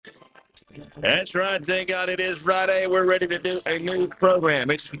That's right. Thank God it is Friday. We're ready to do a new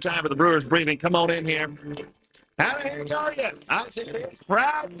program. It's time for the Brewers Briefing. Come on in here. How the heck are you? I said it's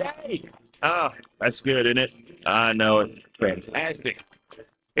Friday. Oh, that's good, isn't it? I know it. Fantastic.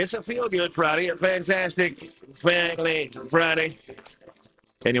 It's a feel-good Friday, a fantastic family Friday.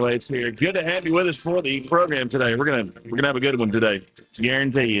 Anyway, it's here. Good to have you with us for the program today. We're gonna have a good one today.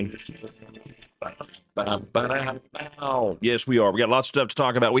 Guarantee you. Yes, we are. We got lots of stuff to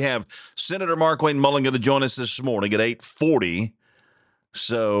talk about. We have Senator Mark Wayne Mullin going to join us this morning at 8:40.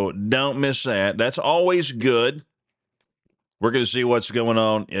 So don't miss that. That's always good. We're going to see what's going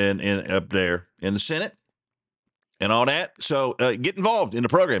on in up there in the Senate and all that. So get involved in the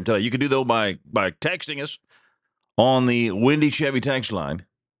program today. You can do that by texting us on the Wendy Chevy text line,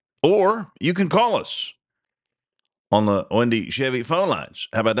 or you can call us on the Wendy Chevy phone lines.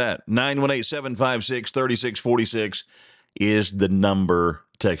 How about that? 918-756-3646 is the number.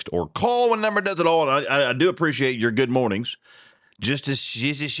 Text or call when the number does it all. And I do appreciate your good mornings. Just a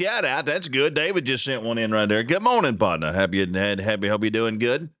shout out. That's good. David just sent one in right there. Good morning, partner. Hope you're doing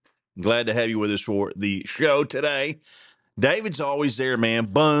good. Glad to have you with us for the show today. David's always there, man.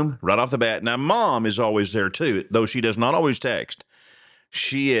 Boom, right off the bat. Now, Mom is always there too, though she does not always text.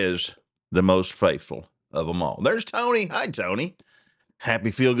 She is the most faithful of them all. There's Tony. Hi, Tony.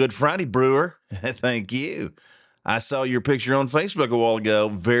 Happy Feel Good Friday, Brewer. Thank you. I saw your picture on Facebook a while ago.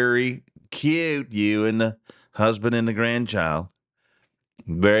 Very cute. You and the husband and the grandchild.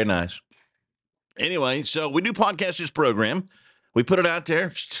 Very nice. Anyway, so we do podcast this program. We put it out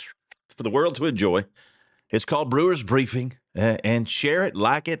there for the world to enjoy. It's called Brewers Briefing. And share it,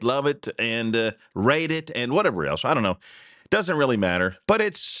 like it, love it, and rate it, and whatever else. I don't know. Doesn't really matter. But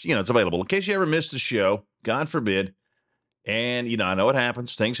it's available. In case you ever missed the show, God forbid. And, I know it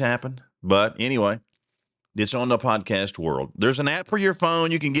happens. Things happen. But anyway, it's on the podcast world. There's an app for your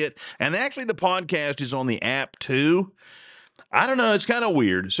phone you can get. And actually, the podcast is on the app, too. I don't know. It's kind of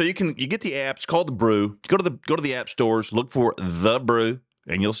weird. So you get the app. It's called The Brew. Go to the app stores. Look for The Brew,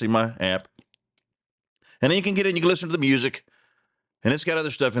 and you'll see my app. And then you can get in. You can listen to the music. And it's got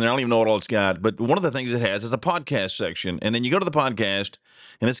other stuff in there. I don't even know what all it's got. But one of the things it has is a podcast section. And then you go to the podcast,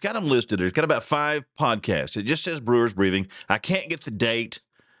 and it's got them listed. It's got about 5 podcasts. It just says Brewers Briefing. I can't get the date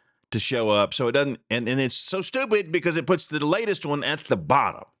to show up. So it doesn't. And it's so stupid because it puts the latest one at the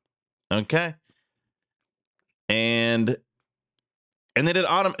bottom. Okay? And then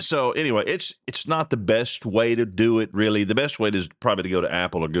so anyway, it's not the best way to do it, really. The best way is probably to go to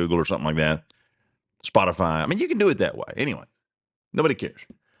Apple or Google or something like that. Spotify. I mean, you can do it that way. Anyway, nobody cares.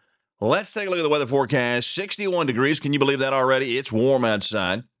 Let's take a look at the weather forecast. 61 degrees. Can you believe that already? It's warm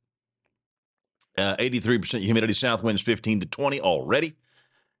outside. 83% humidity. South winds 15 to 20 already.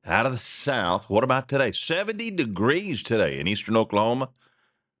 Out of the south. What about today? 70 degrees today in eastern Oklahoma.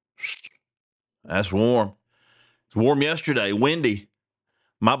 That's warm. It was warm yesterday. Windy.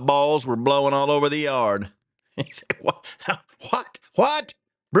 My balls were blowing all over the yard. He said, what? What?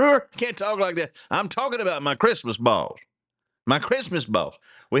 Brewer, can't talk like that. I'm talking about my Christmas balls. My Christmas balls.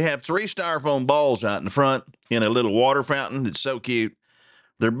 We have 3 styrofoam balls out in the front in a little water fountain. It's so cute.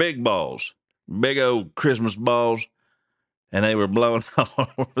 They're big balls. Big old Christmas balls. And they were blowing all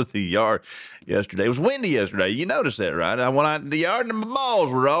over the yard yesterday. It was windy yesterday. You noticed that, right? I went out in the yard and my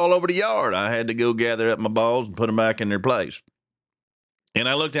balls were all over the yard. I had to go gather up my balls and put them back in their place. And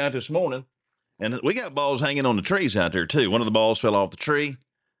I looked out this morning, and we got balls hanging on the trees out there, too. One of the balls fell off the tree.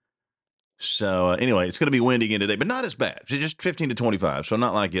 So, anyway, it's going to be windy again today, but not as bad. It's just 15 to 25, so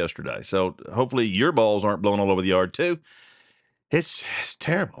not like yesterday. So, hopefully, your balls aren't blowing all over the yard, too. It's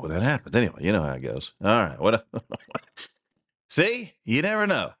terrible when that happens. Anyway, you know how it goes. All right. What? See? You never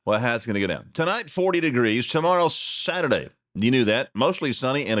know how it's going to go down. Tonight, 40 degrees. Tomorrow, Saturday. You knew that. Mostly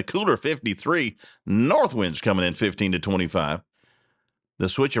sunny and a cooler 53. North winds coming in 15 to 25. The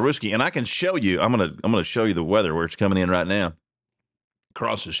switcherooski, and I can show you. I'm gonna show you the weather where it's coming in right now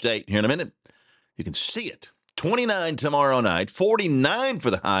across the state here in a minute. You can see it. 29 tomorrow night, 49 for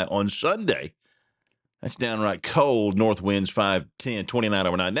the high on Sunday. That's downright cold. North winds 5, 10, 29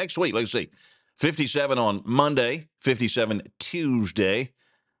 overnight. Next week, let's see, 57 on Monday, 57 Tuesday,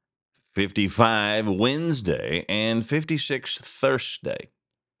 55 Wednesday, and 56 Thursday.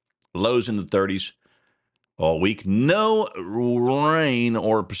 Lows in the 30s. All week. No rain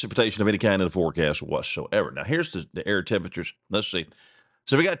or precipitation of any kind in the forecast whatsoever. Now, here's the air temperatures. Let's see.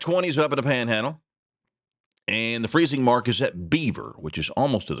 So we got 20s up in the Panhandle, and the freezing mark is at Beaver, which is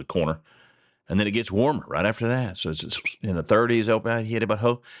almost to the corner, and then it gets warmer right after that. So it's in the 30s up out here,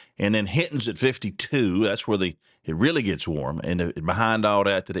 and then Hinton's at 52. That's where it really gets warm, and behind all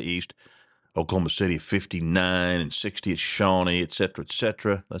that to the east, Oklahoma City 59 and 60 at Shawnee, et cetera, et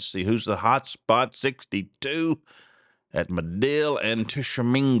cetera. Let's see who's the hot spot. 62 at Medill and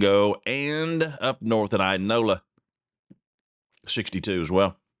Tishomingo, and up north at Inola, 62 as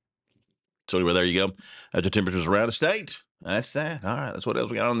well. So anyway, there you go. That's the temperatures around the state. That's that. All right, that's what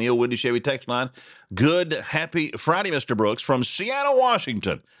else we got on the old Windy Chevy text line. Good, happy Friday, Mr. Brooks, from Seattle,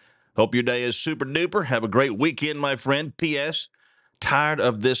 Washington. Hope your day is super duper. Have a great weekend, my friend. P.S. Tired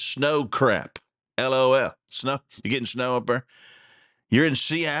of this snow crap. LOL. Snow? You getting snow up there? You're in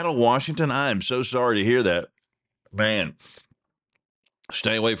Seattle, Washington? I am so sorry to hear that. Man,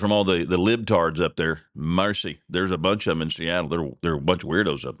 stay away from all the libtards up there. Mercy. There's a bunch of them in Seattle. There are a bunch of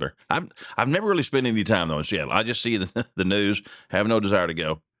weirdos up there. I've never really spent any time, though, in Seattle. I just see the news, have no desire to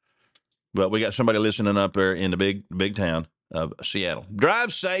go. But we got somebody listening up there in the big town of Seattle.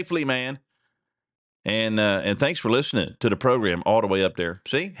 Drive safely, man. And thanks for listening to the program all the way up there.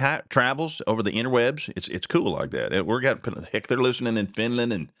 See how it travels over the interwebs? It's cool like that. Heck, they're listening in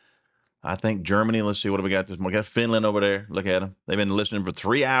Finland and I think Germany. Let's see, what do we got? We got Finland over there. Look at them. They've been listening for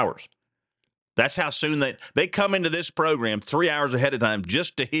 3 hours. That's how soon they come into this program 3 hours ahead of time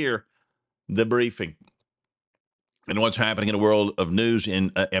just to hear the briefing and what's happening in the world of news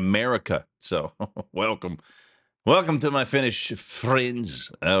in America. So welcome. Welcome to my Finnish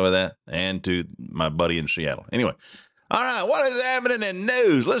friends over there and to my buddy in Seattle. Anyway, all right, what is happening in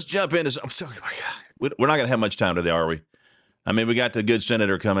news? Let's jump into some. We're not going to have much time today, are we? I mean, we got the good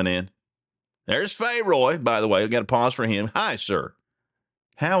senator coming in. There's Fay Roy, by the way. We got to pause for him. Hi, sir.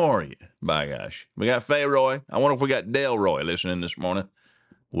 How are you? By gosh. We got Fay Roy. I wonder if we got Dale Roy listening this morning.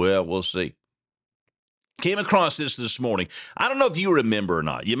 Well, we'll see. Came across this morning. I don't know if you remember or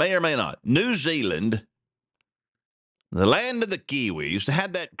not. You may or may not. New Zealand, the land of the Kiwis,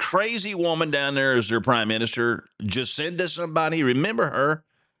 had that crazy woman down there as their prime minister, Jacinda somebody. Remember her?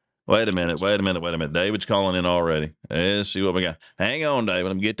 Wait a minute. David's calling in already. Let's see what we got. Hang on, David.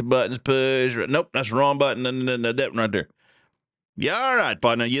 Let me get the buttons pushed. Nope, that's the wrong button. No, that one right there. Yeah, all right,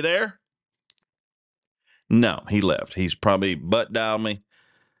 partner. You there? No, he left. He's probably butt dialed me.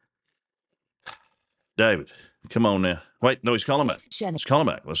 David, come on now. Wait, no, he's calling back. He's calling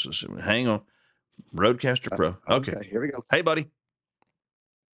back. Let's just hang on. Roadcaster Pro. Okay, here we go. Hey, buddy.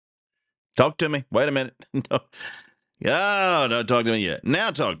 Talk to me. Wait a minute. No. Oh, don't talk to me yet. Now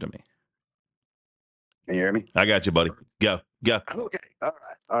talk to me. Can you hear me? I got you, buddy. Go. Okay. All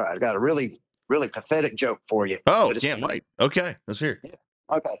right. I got a really pathetic joke for you. Oh, can't wait. Okay, let's hear it.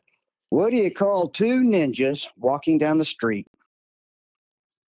 Yeah. Okay. What do you call two ninjas walking down the street?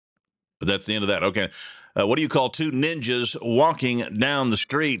 But that's the end of that. Okay. What do you call two ninjas walking down the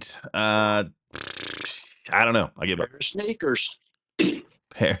street? I don't know. I give up. Pair of sneakers.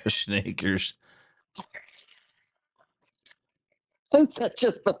 Pair of sneakers. That's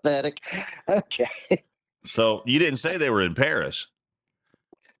just pathetic. Okay. So you didn't say they were in Paris.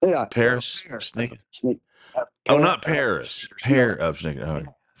 Yeah. Paris sneakers. Oh, Not Paris. Pair of sneakers. Oh.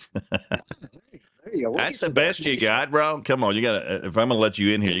 There you go. That's the best you got, bro. Come on, you gotta. If I'm gonna let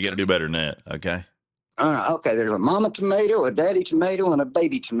you in here, you gotta do better than that. Okay. Okay. There's a mama tomato, a daddy tomato, and a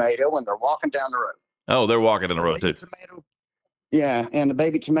baby tomato, and they're walking down the road. Oh, they're walking down the road too. Yeah, and the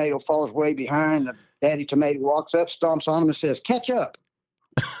baby tomato falls way behind. The daddy tomato walks up, stomps on him, and says, "Catch up."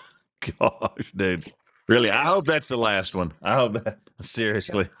 Gosh, dude. Really, I hope that's the last one. I hope that.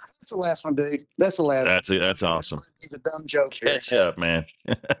 Seriously. That's the last one, dude. That's the last. That's it. That's awesome. He's a dumb joke. Catch up, man.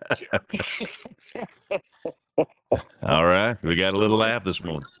 All right, we got a little laugh this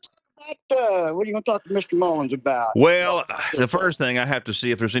morning. What do you want to talk to Mr. Mullins about? Well, the first thing I have to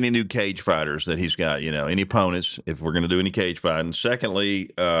see if there's any new cage fighters that he's got, any opponents, if we're going to do any cage fighting.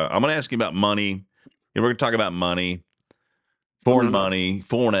 Secondly, I'm going to ask him about money. We're going to talk about money, foreign money,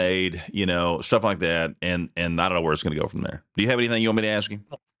 foreign aid, stuff like that. And I don't know where it's going to go from there. Do you have anything you want me to ask him?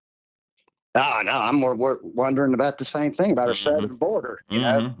 No, I'm more wondering about the same thing about our southern border.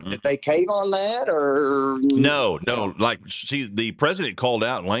 Did they cave on that or no? See, the president called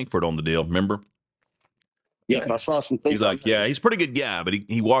out Langford on the deal. Remember? Yeah, I saw some things. He's like, yeah, he's a pretty good guy, but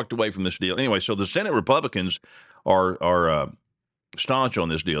he walked away from this deal anyway. So the Senate Republicans are staunch on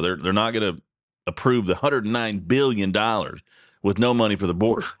this deal. They're not going to approve the $109 billion with no money for the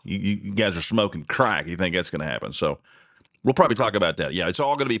border. You guys are smoking crack. You think that's going to happen? So. We'll probably talk about that. Yeah, it's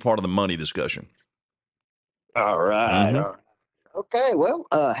all going to be part of the money discussion. All right. All right. Okay, well,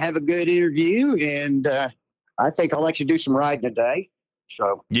 have a good interview, and I think I'll let you do some riding today.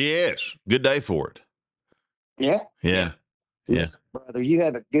 So yes, good day for it. Yeah. Yeah. Brother, you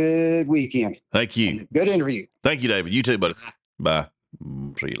have a good weekend. Thank you. Good interview. Thank you, David. You too, buddy. Bye.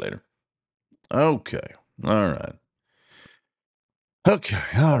 See you later. Okay. All right. Okay,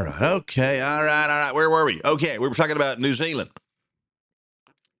 all right, okay, all right. Where were we? Okay, we were talking about New Zealand.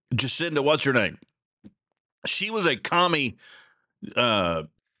 Jacinda, what's her name? She was a commie.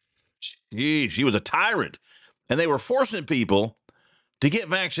 She was a tyrant, and they were forcing people to get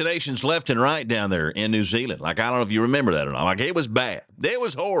vaccinations left and right down there in New Zealand. Like, I don't know if you remember that or not. Like, it was bad. It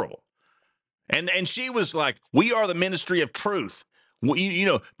was horrible. And she was like, "We are the ministry of truth.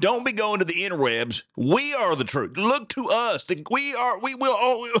 Don't be going to the interwebs. We are the truth. Look to us. We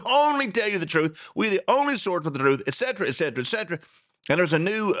will only tell you the truth. We're the only source for the truth, etc., etc., etc." And there's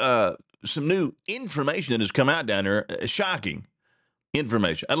some new information that has come out down there, shocking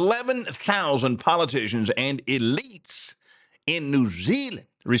information. 11,000 politicians and elites in New Zealand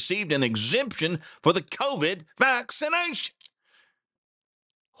received an exemption for the COVID vaccination.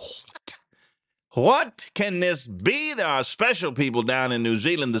 What? What can this be? There are special people down in New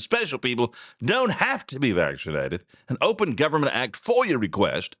Zealand. The special people don't have to be vaccinated. An Open Government Act FOIA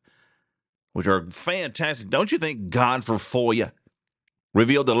request, which are fantastic. Don't you thank God for FOIA?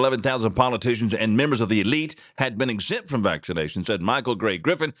 Revealed that 11,000 politicians and members of the elite had been exempt from vaccination, said Michael Gray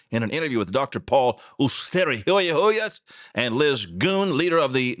Griffin in an interview with Dr. Paul Usterihoyas and Liz Goon, leader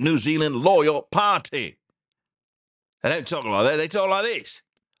of the New Zealand Loyal Party. They don't talk like that. They talk like this.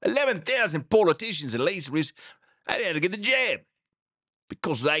 11,000 politicians at least, they had to get the jab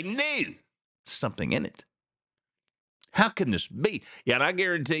because they knew something in it. How can this be? Yeah, and I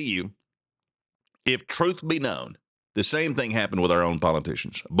guarantee you, if truth be known, the same thing happened with our own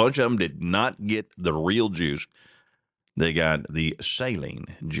politicians. A bunch of them did not get the real juice. They got the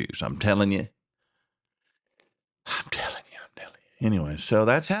saline juice. I'm telling you. Anyway, so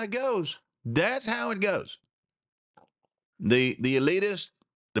that's how it goes. That's how it goes. The elitists,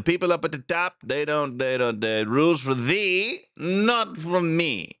 the people up at the top, the rules for thee, not for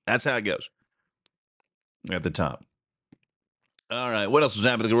me. That's how it goes. At the top. All right, what else is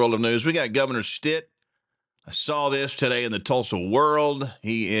happening in the world of news? We got Governor Stitt. I saw this today in the Tulsa World.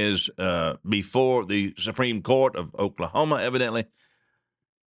 He is before the Supreme Court of Oklahoma, evidently.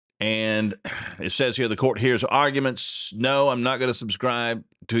 And it says here the court hears arguments. No, I'm not going to subscribe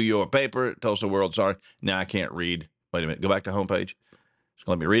to your paper, Tulsa World. Sorry. Now I can't read. Wait a minute. Go back to homepage. Just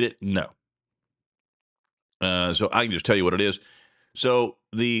let me read it. No. So I can just tell you what it is. So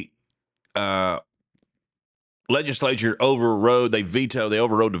the legislature overrode the veto. They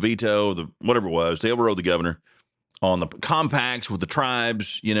overrode the veto, whatever it was. They overrode the governor on the compacts with the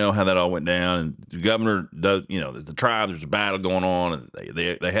tribes. You know how that all went down. And the governor does. The tribe. There's a battle going on, and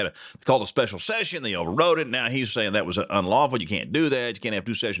they called a special session. They overrode it. Now he's saying that was unlawful. You can't do that. You can't have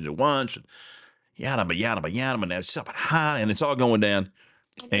two sessions at once. Yada yada yada. And that's up high, and it's all going down.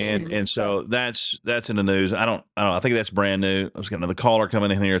 And so that's in the news. I don't. I think that's brand new. Let's get another caller coming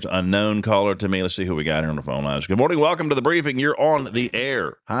in here. It's an unknown caller to me. Let's see who we got here on the phone lines. Good morning. Welcome to the briefing. You're on the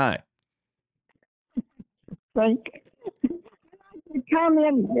air. Hi. Thank you.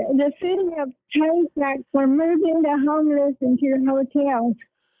 Comment. The city of Tulsa for moving the homeless into hotels.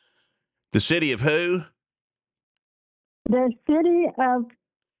 The city of who? The city of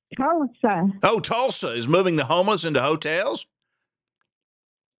Tulsa. Oh, Tulsa is moving the homeless into hotels?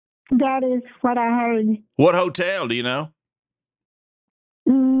 That is what I heard. What hotel, do you know?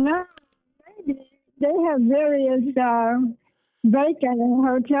 No, maybe. They have various vacant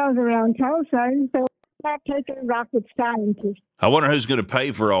hotels around Tulsa, so it's not taking rocket scientists. I wonder who's going to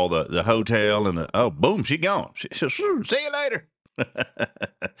pay for all the hotel and boom, she gone. She says, see you later.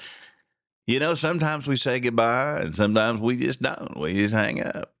 Sometimes we say goodbye and sometimes we just don't. We just hang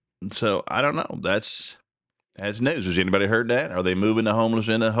up. So I don't know. That's news. Has anybody heard that? Are they moving the homeless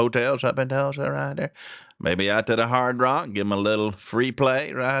into hotels up in Tulsa right there? Maybe out to the Hard Rock, give them a little free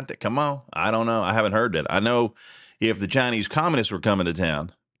play right there. Come on. I don't know. I haven't heard that. I know if the Chinese communists were coming to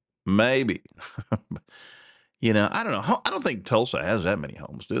town, maybe. I don't know. I don't think Tulsa has that many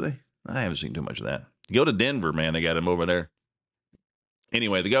homeless, do they? I haven't seen too much of that. Go to Denver, man. They got them over there.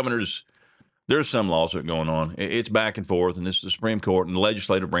 Anyway, there's some lawsuit going on. It's back and forth, and this is the Supreme Court and the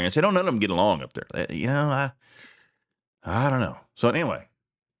legislative branch. None of them get along up there. I don't know. So anyway,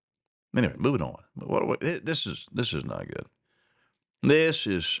 moving on. This is not good. This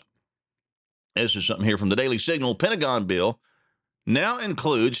is something here from the Daily Signal. Pentagon bill now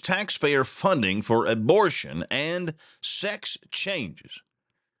includes taxpayer funding for abortion and sex changes.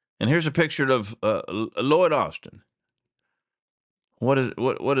 And here's a picture of Lloyd Austin. What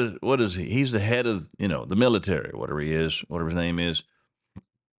is he? He's the head of the military, whatever he is, whatever his name is.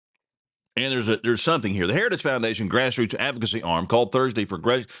 And there's something here. The Heritage Foundation grassroots advocacy arm called Thursday for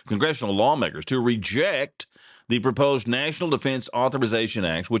congressional lawmakers to reject the proposed National Defense Authorization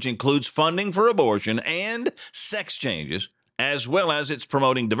Act, which includes funding for abortion and sex changes as well as it's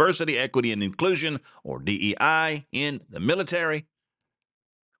promoting diversity, equity, and inclusion, or DEI, in the military.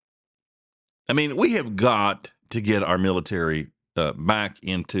 I mean, we have got to get our military back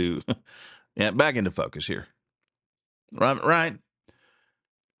into focus here. Right?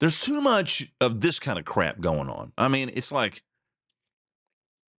 There's too much of this kind of crap going on. I mean, it's like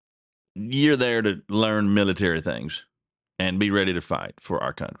you're there to learn military things and be ready to fight for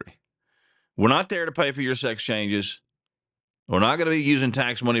our country. We're not there to pay for your sex changes. We're not going to be using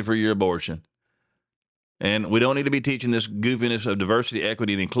tax money for your abortion. And we don't need to be teaching this goofiness of diversity,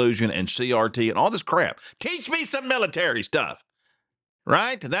 equity, and inclusion and CRT and all this crap. Teach me some military stuff,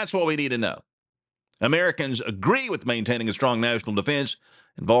 right? That's what we need to know. Americans agree with maintaining a strong national defense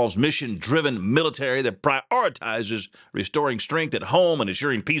involves mission-driven military that prioritizes restoring strength at home and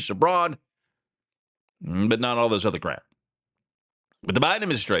assuring peace abroad, but not all this other crap. But the Biden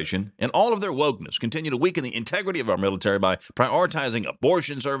administration and all of their wokeness continue to weaken the integrity of our military by prioritizing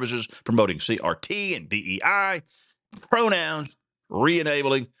abortion services, promoting CRT and DEI, pronouns,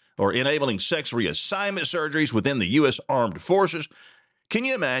 enabling sex reassignment surgeries within the U.S. Armed Forces. Can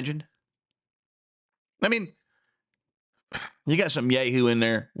you imagine? I mean, you got some yahoo in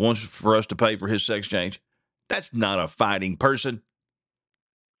there wants for us to pay for his sex change. That's not a fighting person.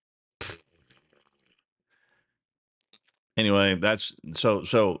 Anyway, that's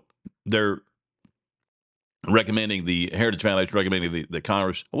so they're recommending, the Heritage Foundation recommending the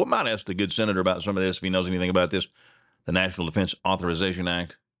Congress. What might ask the good senator about some of this if he knows anything about this, the National Defense Authorization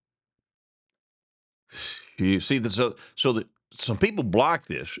Act. You see, some people blocked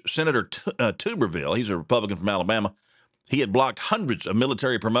this. Senator Tuberville, he's a Republican from Alabama. He had blocked hundreds of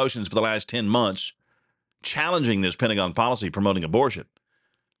military promotions for the last 10 months, challenging this Pentagon policy promoting abortion,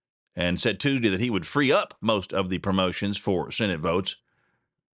 and said Tuesday that he would free up most of the promotions for Senate votes.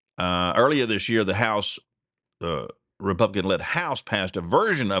 Earlier this year, the House, Republican-led House, passed a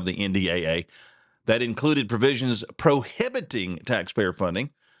version of the NDAA that included provisions prohibiting taxpayer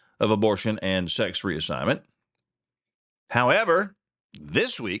funding of abortion and sex reassignment. However,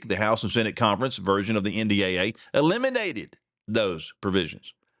 this week, the House and Senate conference version of the NDAA eliminated those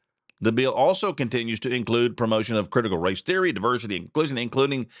provisions. The bill also continues to include promotion of critical race theory, diversity, and inclusion,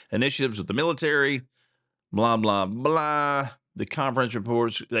 including initiatives with the military, blah, blah, blah. The conference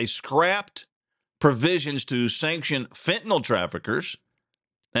reports they scrapped provisions to sanction fentanyl traffickers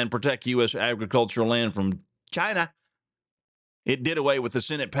and protect U.S. agricultural land from China. It did away with the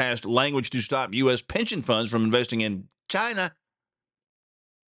Senate-passed language to stop U.S. pension funds from investing in China.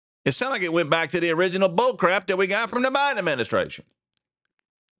 It sounded like it went back to the original bullcrap that we got from the Biden administration.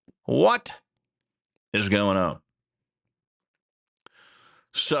 What is going on?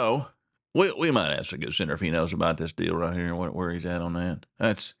 So we might ask a good senator if he knows about this deal right here, where he's at on that.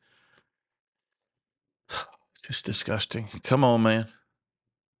 That's just disgusting. Come on, man.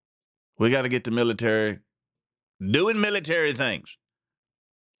 We got to get the military doing military things,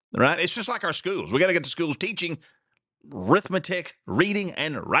 right? It's just like our schools. We got to get the schools teaching arithmetic, reading,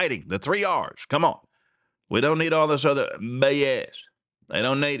 and writing, the 3 R's. Come on. We don't need all this other BS. They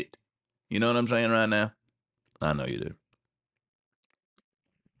don't need it. You know what I'm saying right now? I know you do.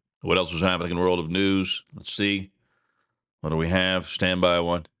 What else was happening in the world of news? Let's see. What do we have? Standby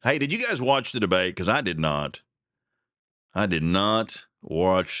one. Hey, did you guys watch the debate? Because I did not. I did not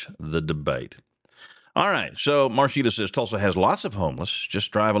watch the debate. All right. So Marshita says Tulsa has lots of homeless.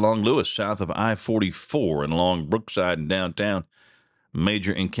 Just drive along Lewis, south of I-44 and along Brookside and downtown.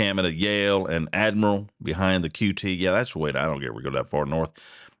 Major encampment at Yale and Admiral behind the QT. Yeah, that's the way. I don't ever go that far north.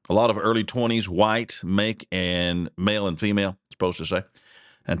 A lot of early 20s, white, make, and male and female, supposed to say.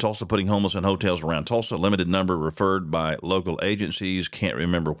 And Tulsa putting homeless in hotels around Tulsa. Limited number referred by local agencies. Can't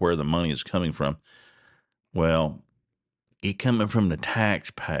remember where the money is coming from. Well, it's coming from the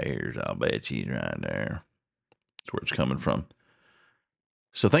taxpayers. I'll bet you right there. That's where it's coming from.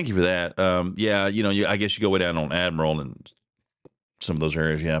 So thank you for that. Yeah, I guess you go way down on Admiral and some of those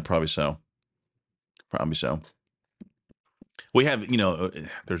areas. Yeah, probably so. Probably so. We have,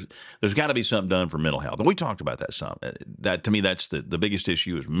 there's got to be something done for mental health. And we talked about that some. That, to me, that's the biggest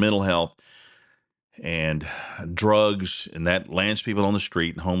issue is mental health and drugs, and that lands people on the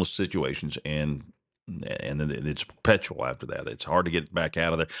street in homeless situations, and then it's perpetual after that. It's hard to get back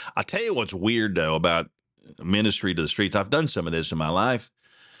out of there. I tell you what's weird, though, about ministry to the streets. I've done some of this in my life.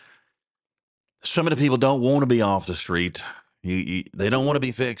 Some of the people don't want to be off the street. They don't want to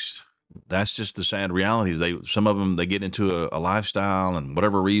be fixed. That's just the sad reality. Some of them, they get into a lifestyle and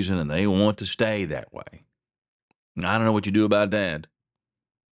whatever reason, and they want to stay that way. I don't know what you do about that.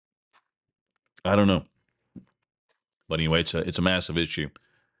 I don't know. But anyway, it's a massive issue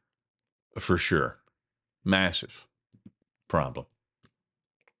for sure. Massive. problem.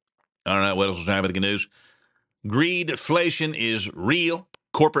 All right, what else is happening in the news? Greedflation is real.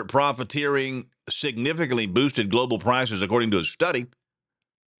 Corporate profiteering significantly boosted global prices, according to a study.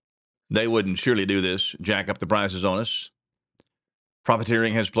 They wouldn't surely do this, jack up the prices on us.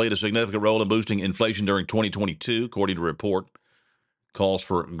 Profiteering has played a significant role in boosting inflation during 2022, according to a report. Calls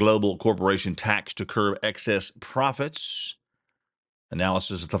for global corporation tax to curb excess profits.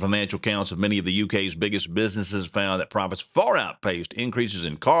 Analysis of the financial accounts of many of the UK's biggest businesses found that profits far outpaced increases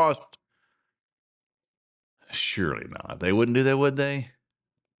in cost. Surely not. They wouldn't do that, would they?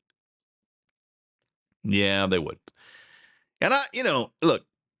 Yeah, they would. And look,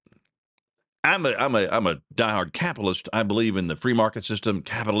 I'm a diehard capitalist. I believe in the free market system,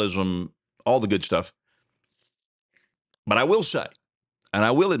 capitalism, all the good stuff. But I will say, and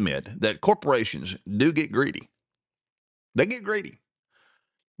I will admit, that corporations do get greedy. They get greedy.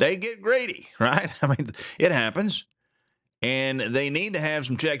 They get greedy, right? I mean, it happens. And they need to have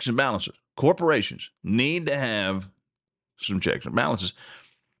some checks and balances. Corporations need to have some checks and balances.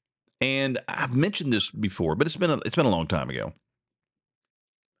 And I've mentioned this before, but it's been a long time ago.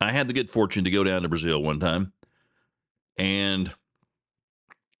 I had the good fortune to go down to Brazil one time, and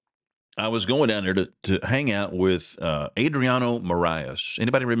I was going down there to hang out with Adriano Moraes.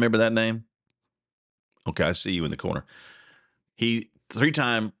 Anybody remember that name? Okay, I see you in the corner. He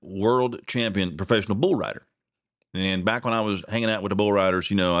 3-time world champion professional bull rider. And back when I was hanging out with the bull riders,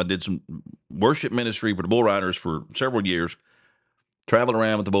 I did some worship ministry for the bull riders for several years. Traveled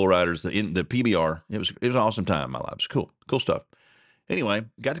around with the bull riders, the PBR. It was an awesome time in my life. It was cool stuff. Anyway,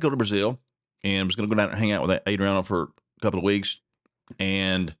 got to go to Brazil and was going to go down and hang out with Adriano for a couple of weeks.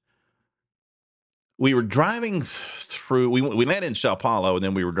 And we were driving through. We landed in Sao Paulo, and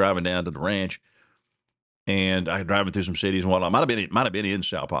then we were driving down to the ranch. And I was driving through some cities and whatnot. Might have been in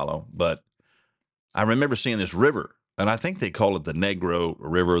Sao Paulo, but I remember seeing this river, and I think they call it the Negro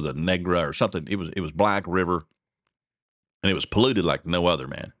River, the Negra, or something. It was Black River, and it was polluted like no other,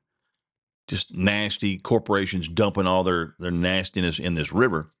 man. Just nasty corporations dumping all their nastiness in this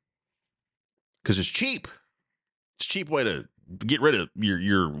river because it's cheap. It's a cheap way to get rid of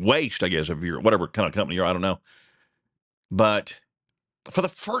your waste, I guess, of your whatever kind of company you're. I don't know, but for the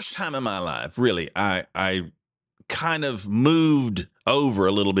first time in my life, really, I kind of moved over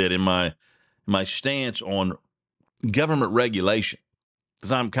a little bit in my stance on government regulation,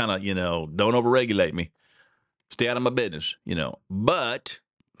 because I'm kind of, don't overregulate me, stay out of my business, But,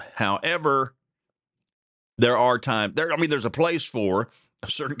 however, there's a place for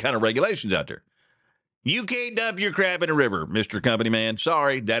a certain kind of regulations out there. You can't dump your crap in a river, Mr. Company Man.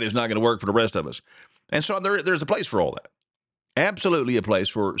 Sorry, that is not going to work for the rest of us. And so there's a place for all that. Absolutely a place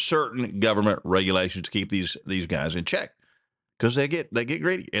for certain government regulations to keep these guys in check, because they get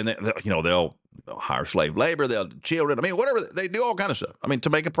greedy, and they'll hire slave labor, they'll children. I mean, whatever, they do all kind of stuff. I mean, to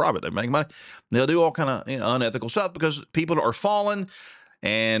make a profit, they make money. They'll do all kind of unethical stuff because people are fallen,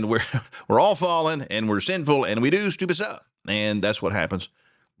 and we're all fallen, and we're sinful, and we do stupid stuff, and that's what happens.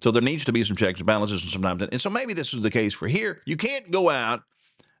 So there needs to be some checks and balances, and so maybe this is the case for here. You can't go out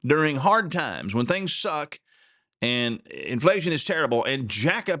during hard times when things suck and inflation is terrible and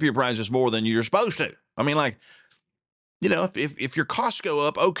jack up your prices more than you're supposed to. I mean, like, if your costs go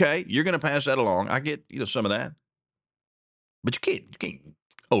up, okay, you're going to pass that along. I get, some of that. But you can't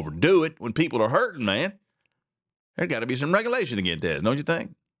overdo it when people are hurting, man. There's got to be some regulation against that, don't you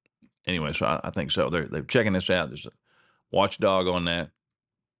think? Anyway, so I think so. They're checking this out. There's a watchdog on that.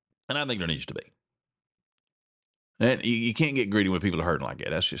 And I think there needs to be. And you can't get greedy when people are hurting like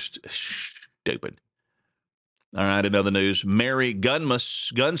that. That's just stupid. All right, in other news, Mary gun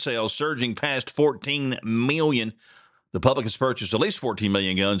sales surging past 14 million. The public has purchased at least 14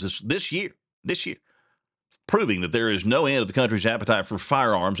 million guns this year, proving that there is no end to the country's appetite for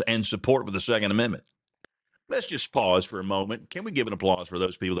firearms and support for the Second Amendment. Let's just pause for a moment. Can we give an applause for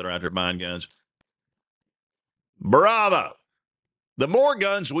those people that are out there buying guns? Bravo. The more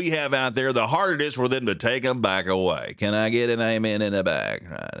guns we have out there, the harder it is for them to take them back away. Can I get an amen in the back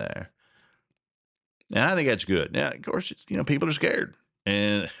right there? And I think that's good. Now, of course, people are scared.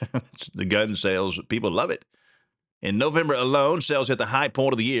 And the gun sales, people love it. In November alone, sales hit the high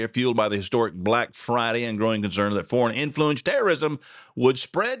point of the year, fueled by the historic Black Friday and growing concern that foreign-influenced terrorism would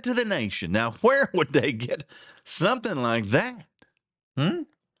spread to the nation. Now, where would they get something like that?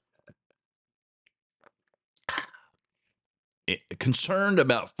 Concerned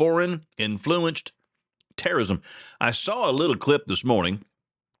about foreign-influenced terrorism. I saw a little clip this morning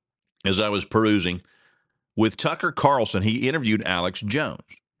as I was perusing with Tucker Carlson. He interviewed Alex Jones.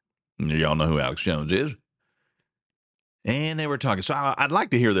 Y'all know who Alex Jones is. And they were talking. So I'd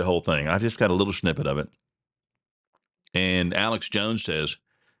like to hear the whole thing. I just got a little snippet of it. And Alex Jones says,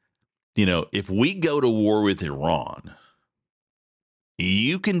 if we go to war with Iran,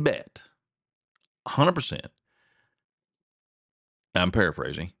 you can bet 100%, I'm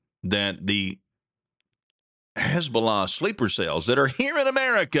paraphrasing, that the Hezbollah sleeper cells that are here in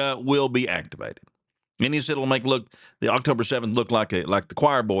America will be activated. And he said it'll make the October 7th look like the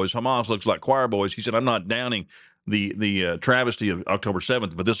choir boys. Hamas looks like choir boys. He said, I'm not downing the travesty of October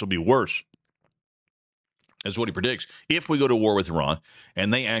 7th, but this will be worse. That's what he predicts if we go to war with Iran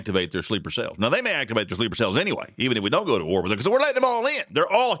and they activate their sleeper cells. Now, they may activate their sleeper cells anyway, even if we don't go to war with them, because we're letting them all in.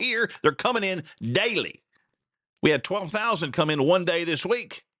 They're all here. They're coming in daily. We had 12,000 come in one day this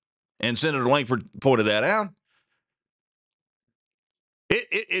week, and Senator Langford pointed that out.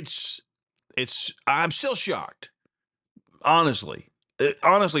 It's I'm still shocked, honestly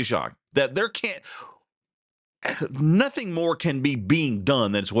shocked that nothing more can be being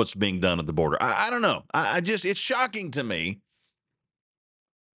done than what's being done at the border. I don't know. It's shocking to me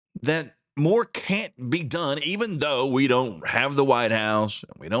that more can't be done, even though we don't have the White House,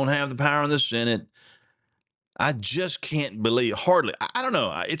 we don't have the power in the Senate. I just can't believe, hardly. I don't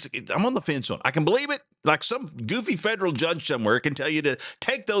know. I'm on the fence on it. I can believe it. Like some goofy federal judge somewhere can tell you to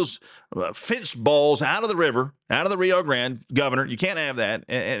take those fence balls out of the river, out of the Rio Grande, Governor. You can't have that.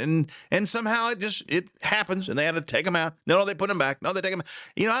 And somehow it happens, and they had to take them out. No, they put them back. No, they take them.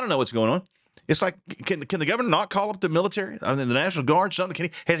 I don't know what's going on. It's like, can the governor not call up the military? I mean, the National Guard,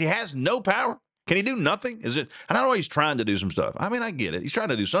 something? He has no power? Can he do nothing? I don't know. He's trying to do some stuff. I mean, I get it. He's trying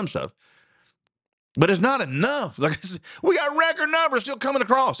to do some stuff. But it's not enough. Like, we got record numbers still coming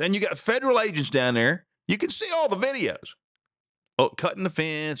across, and you got federal agents down there. You can see all the videos, cutting the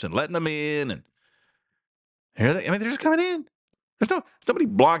fence and letting them in, and they're just coming in. There's nobody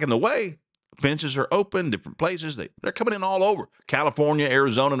blocking the way. Fences are open, different places. They're coming in all over. California,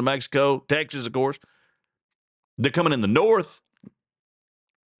 Arizona, New Mexico, Texas, of course. They're coming in the north,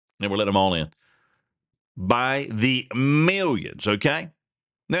 and we're letting them all in by the millions. Okay,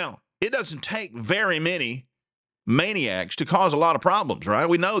 now it doesn't take very many maniacs to cause a lot of problems, right?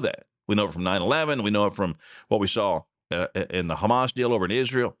 We know that. We know it from 9/11. We know it from what we saw in the Hamas deal over in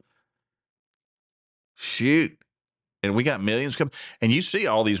Israel. Shoot. And we got millions coming. And you see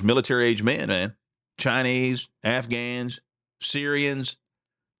all these military-age men, man. Chinese, Afghans, Syrians,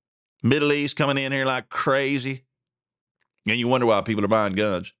 Middle East coming in here like crazy. And you wonder why people are buying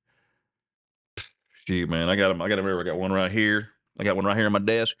guns. Shoot, man. I got them everywhere. I got one right here. I got one right here on my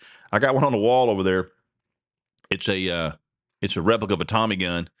desk. I got one on the wall over there. It's a replica of a Tommy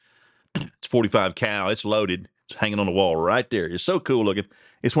gun. It's 45 cal. It's loaded. It's hanging on the wall right there. It's so cool looking.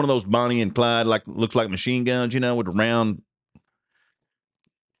 It's one of those Bonnie and Clyde, looks like machine guns, with the round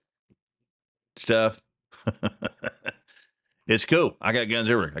stuff. It's cool. I got guns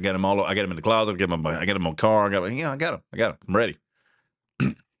everywhere. I got them all. I got them in the closet. I got them in my car. I got them. I'm ready.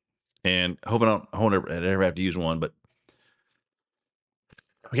 And I won't ever have to use one, but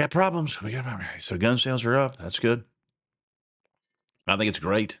we got problems. So gun sales are up. That's good. I think it's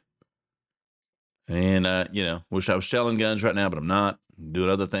great. And, wish I was selling guns right now, but I'm not. I'm doing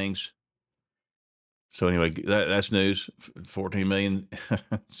other things. So anyway, that's news. 14 million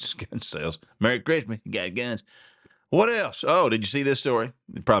gun sales. Merry Christmas. You got guns. What else? Oh, did you see this story?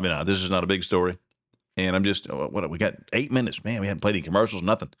 Probably not. This is not a big story. And I'm just, we got 8 minutes. Man, we haven't played any commercials,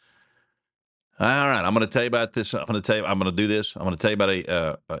 nothing. All right. I'm going to tell you about this. I'm going to do this. I'm going to tell you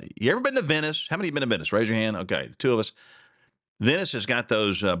about you ever been to Venice? How many have been to Venice? Raise your hand. Okay. The two of us. Venice has got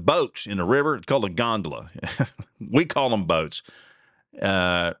those boats in the river. It's called a gondola. We call them boats.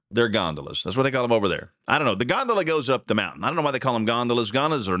 They're gondolas. That's what they call them over there. I don't know. The gondola goes up the mountain. I don't know why they call them gondolas.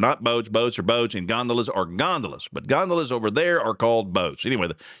 Gondolas are not boats. Boats are boats, and gondolas are gondolas. But gondolas over there are called boats.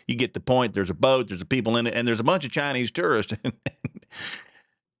 Anyway, you get the point. There's a boat. There's people in it, and there's a bunch of Chinese tourists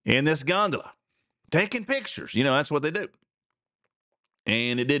in this gondola taking pictures. That's what they do.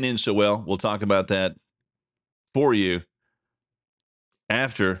 And it didn't end so well. We'll talk about that for you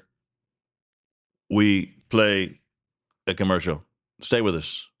after we play a commercial. Stay with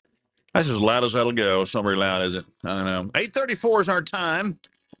us. That's as loud as that'll go. It's not very loud, is it? I don't know. 8:34 is our time,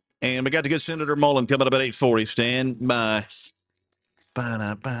 and we got to get Senator Mullin coming up at 8:40. Stand by.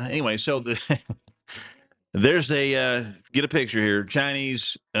 Anyway, so there's get a picture here.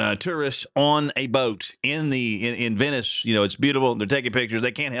 Chinese tourists on a boat in Venice. It's beautiful. They're taking pictures.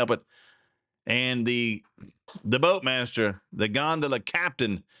 They can't help it. And the boatmaster, the gondola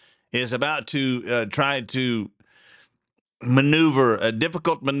captain, is about to try to maneuver, a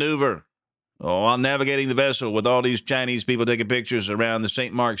difficult maneuver, while navigating the vessel with all these Chinese people taking pictures around the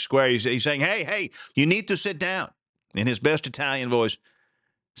St. Mark's Square. He's saying, hey, you need to sit down, in his best Italian voice.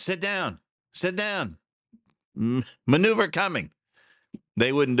 Sit down. Maneuver coming.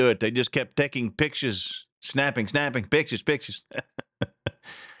 They wouldn't do it. They just kept taking pictures, snapping, pictures.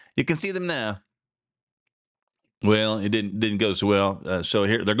 You can see them now. Well, it didn't go so well. So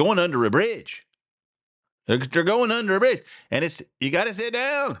here they're going under a bridge. They're going under a bridge, and you got to sit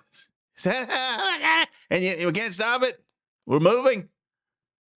down, and you can't stop it. We're moving,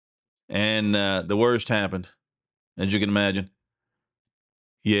 and the worst happened, as you can imagine.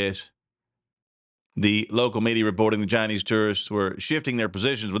 Yes. The local media reporting the Chinese tourists were shifting their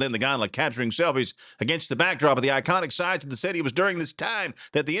positions within the gondola, capturing selfies against the backdrop of the iconic sights of the city. It was during this time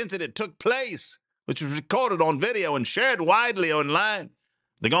that the incident took place, which was recorded on video and shared widely online.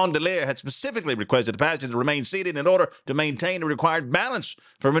 The gondolier had specifically requested the passengers to remain seated in order to maintain the required balance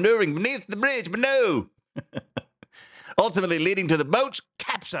for maneuvering beneath the bridge, but no. Ultimately leading to the boat's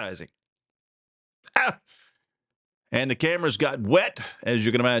capsizing. Ah! And the cameras got wet, as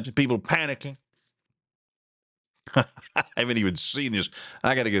you can imagine, people panicking. I haven't even seen this.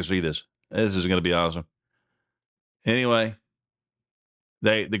 I got to go see this. This is going to be awesome. Anyway,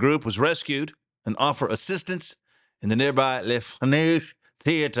 the group was rescued and offered assistance in the nearby Le Fenouche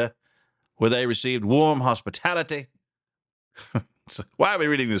Theater, where they received warm hospitality. So why are we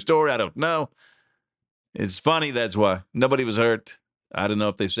reading this story? I don't know. It's funny, that's why. Nobody was hurt. I don't know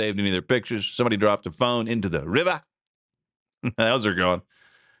if they saved any of their pictures. Somebody dropped a phone into the river. Those are gone.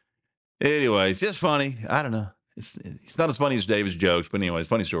 Anyway, it's just funny. I don't know. It's not as funny as David's jokes, but anyway, it's a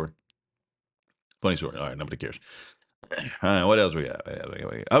funny story. Funny story. All right, nobody cares. All right, what else we got?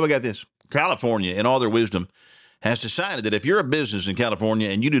 Oh, we got this. California, in all their wisdom, has decided that if you're a business in California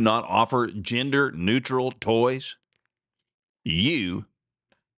and you do not offer gender-neutral toys, you,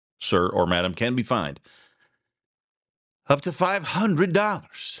 sir or madam, can be fined up to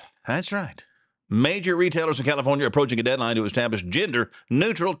 $500. That's right. Major retailers in California are approaching a deadline to establish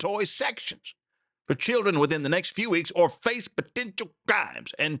gender-neutral toy sections for children within the next few weeks or face potential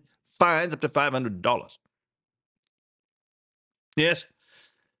crimes and fines up to $500. Yes,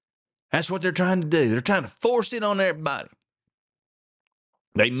 that's what they're trying to do. They're trying to force it on everybody.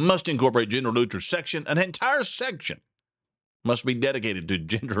 They must incorporate gender-neutral section. An entire section must be dedicated to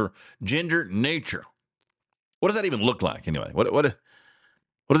gender nature. What does that even look like anyway? What does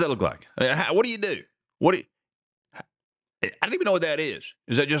that look like? What do you do? I don't even know what that is.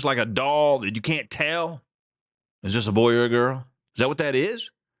 Is that just like a doll that you can't tell? Is this a boy or a girl? Is that what that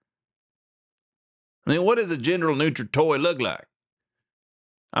is? I mean, what does a gender-neutral toy look like?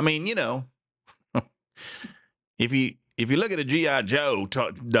 I mean, you know, if you look at a G.I. Joe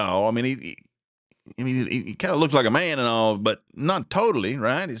doll, I mean, he kind of looks like a man and all, but not totally,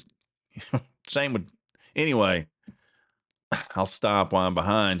 right? It's same with. Anyway, I'll stop while I'm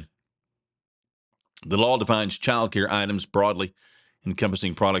behind. The law defines childcare items broadly,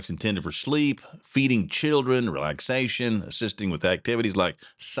 encompassing products intended for sleep, feeding children, relaxation, assisting with activities like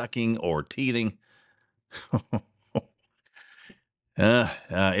sucking or teething.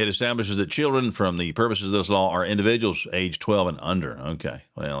 It establishes that children, from the purposes of this law, are individuals age 12 and under. Okay,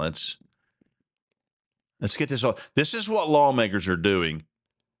 well, let's get this all. This is what lawmakers are doing,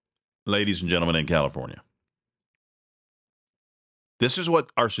 ladies and gentlemen, in California. This is what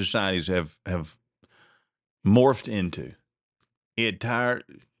our societies have morphed into. Entire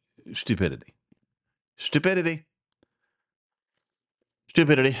stupidity.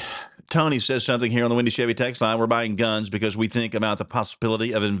 Tony says something here on the Windy Chevy text line. We're buying guns because we think about the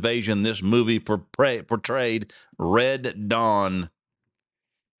possibility of invasion. This movie portrayed Red Dawn.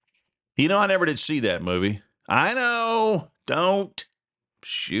 You know, I never did see that movie. I know. Don't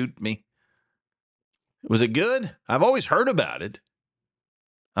shoot me. Was it good? I've always heard about it.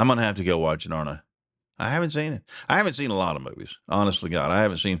 I'm going to have to go watch it, aren't I? I haven't seen it. I haven't seen a lot of movies. Honestly, God, I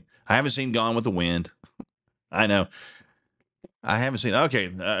haven't seen Gone with the Wind. I know. I haven't seen. Okay,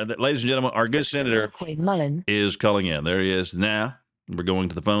 ladies and gentlemen, our good senator Mullin is calling in. There he is now. We're going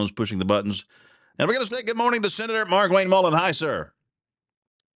to the phones, pushing the buttons, and we're going to say good morning to Senator Mark Wayne Mullin. Hi, sir.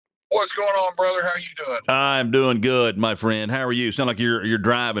 What's going on, brother? How you doing? I'm doing good, my friend. How are you? Sound like you're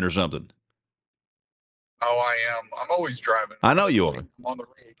driving or something. Oh, I am. I'm always driving. I know you are. I'm on the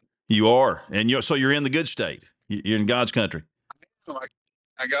road. You are, and you're in the good state. You're in God's country.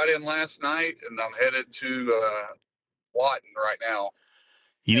 I got in last night, and I'm headed to Lawton right now.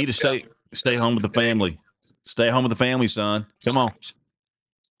 You need to stay home with the family. Stay home with the family, son. Come on.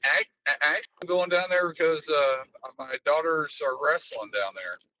 Actually, I'm going down there because my daughters are wrestling down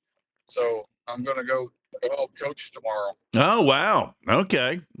there. So I'm going to go help coach tomorrow. Oh, wow.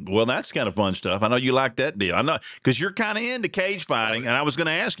 Okay. Well, that's kind of fun stuff. I know you like that deal. I know, because you're kind of into cage fighting. And I was going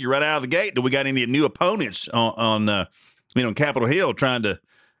to ask you right out of the gate, do we got any new opponents on Capitol Hill trying to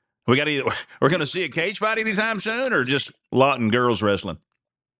We got either we're going to see a cage fight anytime soon, or just Lawton girls wrestling.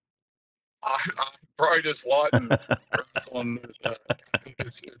 I'm probably just Lawton wrestling.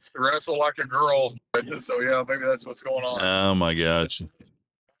 It's wrestle like a girl. So yeah, maybe that's what's going on. Oh my gosh!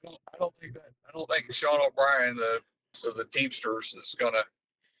 I don't think that. I don't think Sean O'Brien, the Teamsters, is gonna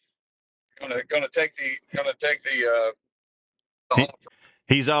take the He, offer.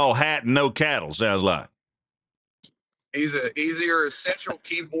 he's all hat and no cattle. Sounds like. He's your essential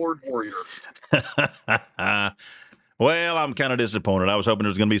keyboard warrior. Well, I'm kind of disappointed. I was hoping there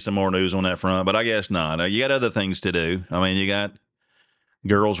was going to be some more news on that front, but I guess not. You got other things to do. I mean, you got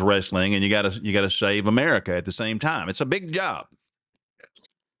girls wrestling, and you got to save America at the same time. It's a big job.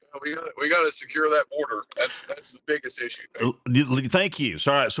 We got to secure that border. That's the biggest issue. Thank you.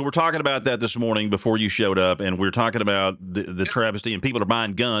 Sorry. So we're talking about that this morning before you showed up, and we're talking about the travesty, and people are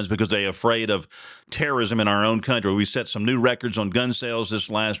buying guns because they're afraid of terrorism in our own country. We set some new records on gun sales this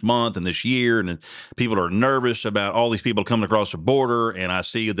last month and this year, and people are nervous about all these people coming across the border. And I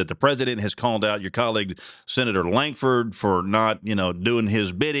see that the president has called out your colleague, Senator Lankford, for not, doing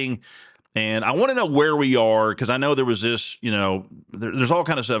his bidding. And I want to know where we are, because I know there was this, there's all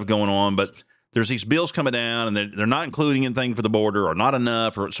kind of stuff going on, but there's these bills coming down, and they're not including anything for the border, or not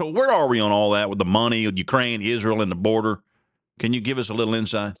enough. So where are we on all that with the money, with Ukraine, Israel, and the border? Can you give us a little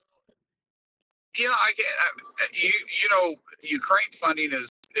insight? Yeah, I can. Ukraine funding is.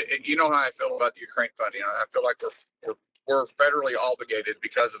 You know how I feel about the Ukraine funding. I feel like we're federally obligated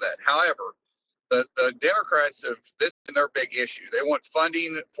because of that. However, the Democrats have this in their big issue. They want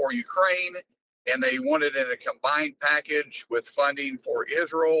funding for Ukraine, and they want it in a combined package with funding for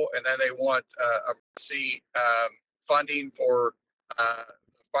Israel, and then they want funding for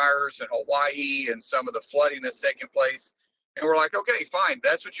fires in Hawaii and some of the flooding that's taking place. And we're like, okay, fine,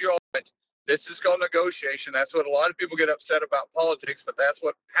 that's what you all want. This is called negotiation. That's what a lot of people get upset about politics, but that's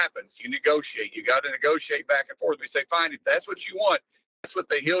what happens. You negotiate. You got to negotiate back and forth. We say, fine, if that's what you want, that's what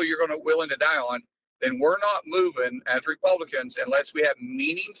the hill you're willing to die on, then we're not moving as Republicans unless we have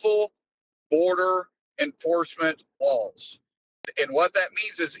meaningful border enforcement laws. And what that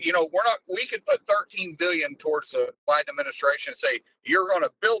means is, we could put 13 billion towards the Biden administration and say, you're going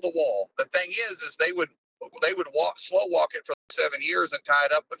to build a wall. The thing is they would slow walk it for 7 years and tie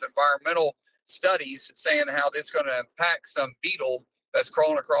it up with environmental studies saying how this is going to impact some beetle that's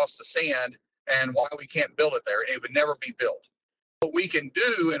crawling across the sand and why we can't build it there. It would never be built. What we can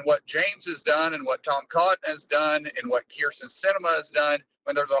do, and what James has done, and what Tom Cotton has done, and what Kirsten Sinema has done,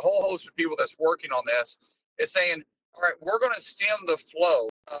 when there's a whole host of people that's working on this, is saying, all right, we're going to stem the flow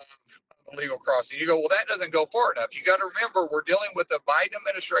of illegal crossing. You go, well, that doesn't go far enough. You got to remember, we're dealing with a Biden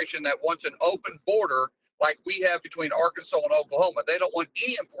administration that wants an open border like we have between Arkansas and Oklahoma. They don't want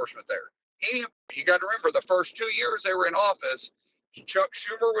any enforcement there. You got to remember, the first 2 years they were in office, Chuck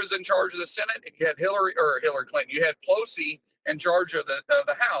Schumer was in charge of the Senate, and you had Hillary Clinton. You had Pelosi in charge of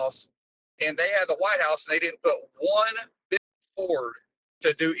the House, and they had the White House, and they didn't put one bit forward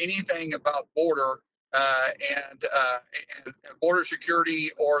to do anything about border and border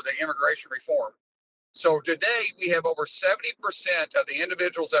security or the immigration reform. So today we have over 70% of the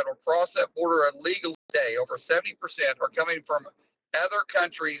individuals that will cross that border illegally today, over 70% are coming from other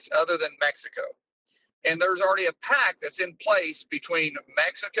countries other than Mexico. And there's already a pact that's in place between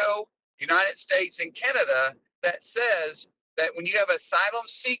Mexico, United States, and Canada that says that when you have asylum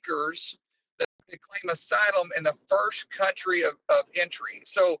seekers, that they claim asylum in the first country of entry.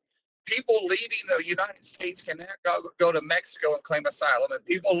 So people leaving the United States cannot go to Mexico and claim asylum, and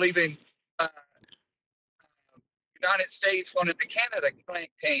people leaving United States going into Canada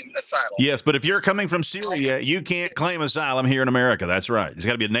claim asylum. Yes, but if you're coming from Syria, you can't claim asylum here in America. That's right. It's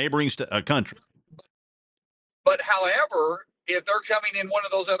got to be a neighboring country. But however, if they're coming in one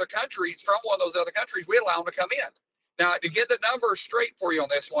of those other countries, from one of those other countries, we allow them to come in. Now, to get the numbers straight for you on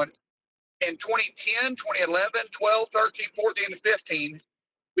this one, in 2010, 2011, 12, 13, 14, and 15,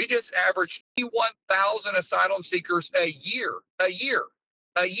 we just averaged 21,000 asylum seekers a year.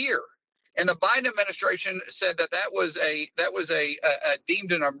 And the Biden administration said that was a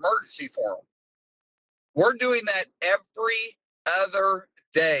deemed an emergency for them. We're doing that every other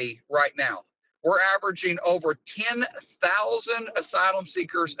day right now. We're averaging over 10,000 asylum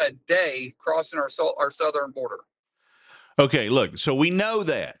seekers a day crossing our southern border. Okay, look, so we know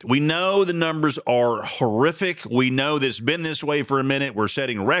that. We know the numbers are horrific. We know that it's been this way for a minute. We're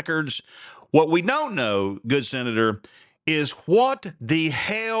setting records. What we don't know, good Senator, is what the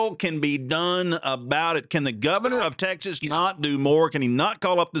hell can be done about it. Can the governor of Texas not do more? Can he not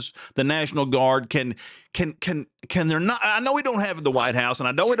call up the National Guard? Can there not? I know we don't have the White House, and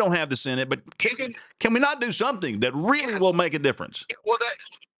I know we don't have the Senate, but can we not do something that really will make a difference? Well,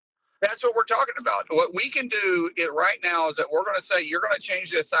 That's what we're talking about. What we can do it right now is that we're going to say you're going to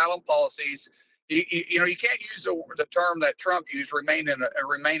change the asylum policies. You can't use the term that Trump used, remain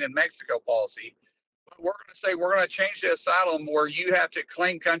in Mexico policy. But we're going to say we're going to change the asylum where you have to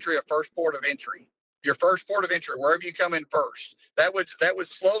claim country of first port of entry. Your first port of entry, wherever you come in first. That would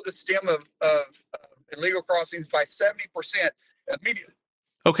slow the stem of illegal crossings by 70% immediately.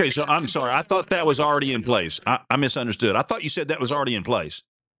 Okay, so I'm sorry. I thought that was already in place. I misunderstood. I thought you said that was already in place.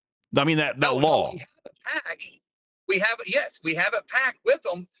 I mean that No, law. we have a pact. We have a pact with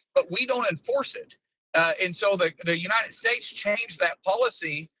them, but we don't enforce it. And so the United States changed that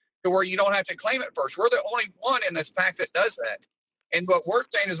policy to where you don't have to claim it first. We're the only one in this pact that does that. And what we're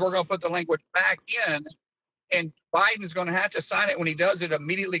saying is we're going to put the language back in, and Biden's going to have to sign it. When he does, it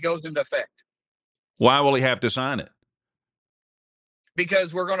immediately goes into effect. Why will he have to sign it?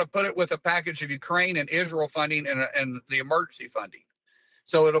 Because we're going to put it with a package of Ukraine and Israel funding and the emergency funding.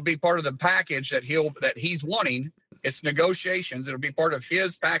 So it'll be part of the package that he's wanting. It's negotiations. It'll be part of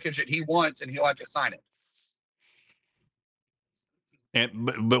his package that he wants, and he'll have to sign it.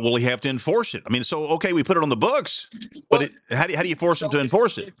 But will he have to enforce it? I mean, so okay, we put it on the books, but how do you force him to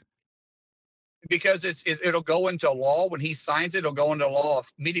enforce it? Because it'll go into law when he signs it. It'll go into law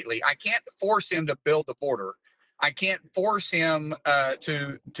immediately. I can't force him to build the border. I can't force him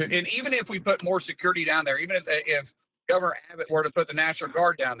to. And even if we put more security down there, even if Governor Abbott were to put the National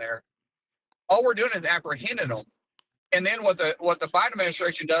Guard down there, all we're doing is apprehending them. And then what the Biden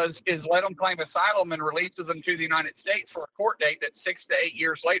administration does is let them claim asylum and releases them to the United States for a court date that's 6 to 8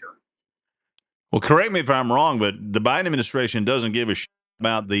 years later. Well, correct me if I'm wrong, but the Biden administration doesn't give a shit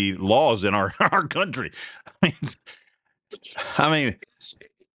about the laws in our country. I mean,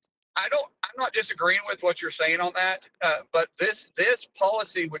 I'm not disagreeing with what you're saying on that, but this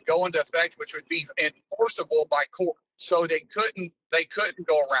policy would go into effect, which would be enforceable by court. So they couldn't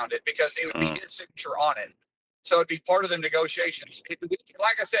go around it because it would be his signature on it. So it'd be part of the negotiations.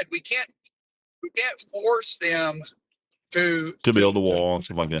 Like I said, we can't force them to build a wall and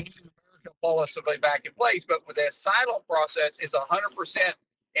stuff like that. Policy back in place, but with the asylum process is 100%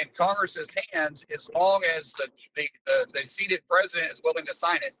 in Congress's hands as long as the seated president is willing to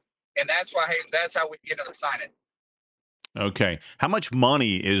sign it, and that's how we get them to sign it. Okay, how much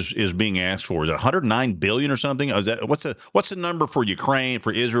money is being asked for? Is it 109 billion or something? Or is that what's the number for Ukraine,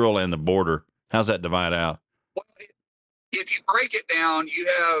 for Israel, and the border? How's that divide out? Well, if you break it down, you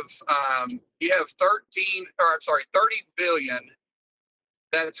have 30 billion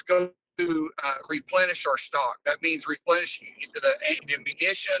that's going to replenish our stock. That means replenish the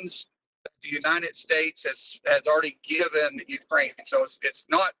munitions that the United States has already given Ukraine. So it's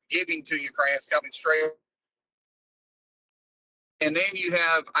not giving to Ukraine; it's coming straight. And then you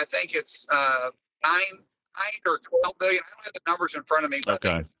have, I think it's 9 or 12 billion. I don't have the numbers in front of me, but I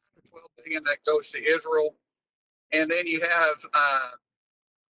think it's 12 billion that goes to Israel. And then you have,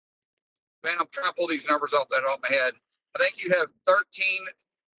 man, I'm trying to pull these numbers off my head. I think you have 13.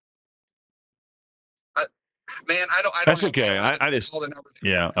 Man, I don't. That's okay. I just all the numbers.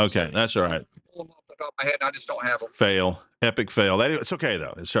 Yeah. Okay. That's all right. Pull them off the top of my head, and I just don't have them. Fail. Epic fail. It's okay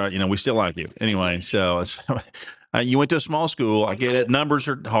though. It's all right. We still like you anyway. So it's, you went to a small school. I get it. Numbers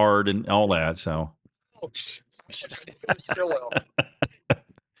are hard and all that. So. Oh, still well.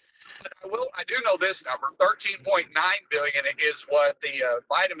 I do know this number: 13.9 billion is what the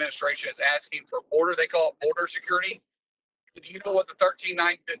Biden administration is asking for border. They call it border security. Do you know what the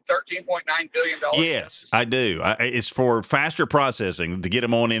 $13.9 billion Yes, is? I do. It's for faster processing to get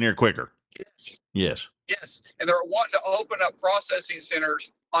them on in here quicker. Yes. And they're wanting to open up processing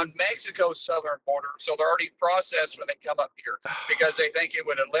centers on Mexico's southern border, so they're already processed when they come up here because they think it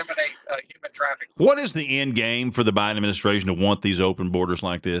would eliminate human trafficking. What is the end game for the Biden administration to want these open borders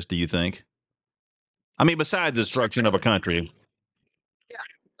like this, do you think? I mean, besides the destruction of a country. Yeah,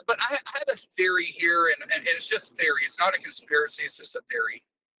 but I had a theory here, and it's just theory. It's not a conspiracy. It's just a theory.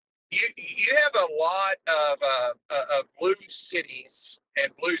 You have a lot of blue cities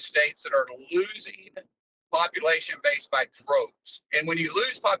and blue states that are losing population base by droves. And when you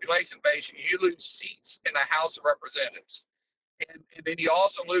lose population base, you lose seats in the House of Representatives. And then you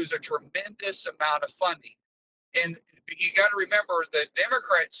also lose a tremendous amount of funding. And you got to remember the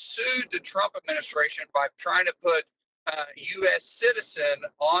Democrats sued the Trump administration by trying to put U.S. citizen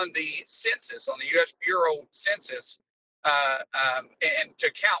on the census, on the U.S. Bureau census, and to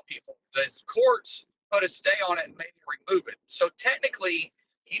count people. The courts put a stay on it and maybe remove it. So technically,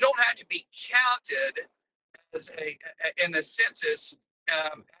 you don't have to be counted in the census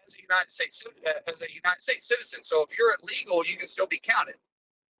as a United States citizen. So if you're illegal, you can still be counted.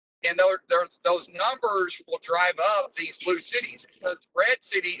 And those numbers will drive up these blue cities because red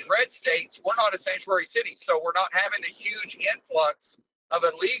states, we're not a sanctuary city. So we're not having a huge influx of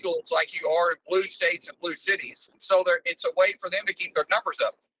illegals like you are in blue states and blue cities. So it's a way for them to keep their numbers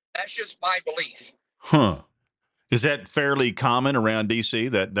up. That's just my belief. Huh. Is that fairly common around D.C.,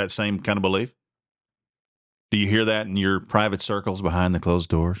 that same kind of belief? Do you hear that in your private circles behind the closed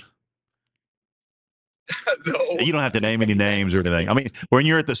doors? No. You don't have to name any names or anything. I mean, when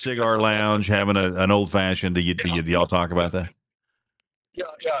you're at the cigar lounge having an old fashioned, do y'all talk about that? Yeah,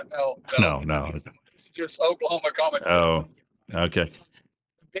 no. No. This is just Oklahoma common sense. Oh, okay.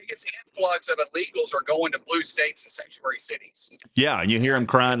 The biggest influx of illegals are going to blue states and sanctuary cities. Yeah, and you hear them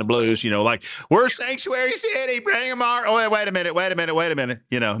crying the blues, like, we're sanctuary city, bring them our. Oh, wait a minute.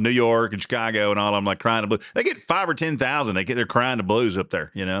 New York and Chicago and all of them like crying the blues. They get 5,000 or 10,000. They're crying the blues up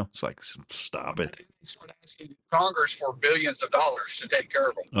there. It's like, stop it. Start asking Congress for billions of dollars to take care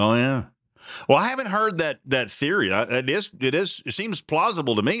of them. Oh yeah. Well, I haven't heard that theory. It seems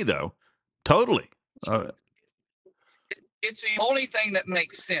plausible to me though. Totally. It's the only thing that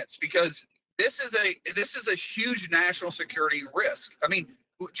makes sense because this is a huge national security risk. I mean,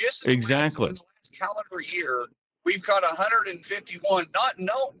 just exactly in the last calendar year, we've got 151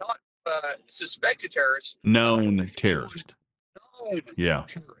 not suspected terrorists, known terrorists. Known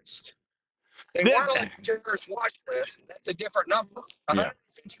terrorists. They weren't on the terrorist watch list. That's a different number.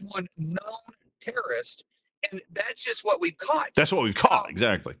 151 known terrorists, and that's just what we've caught. That's what we've caught,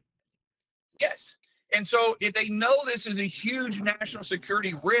 exactly. Yes. And so if they know this is a huge national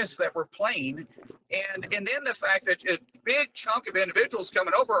security risk that we're playing, and then the fact that a big chunk of individuals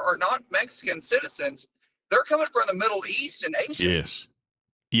coming over are not Mexican citizens, they're coming from the Middle East and Asia.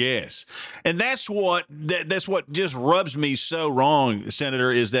 Yes. And that's what just rubs me so wrong,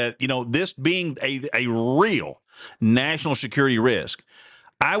 Senator, is that, this being a real national security risk,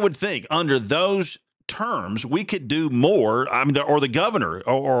 I would think under those terms, we could do more. I mean, or the governor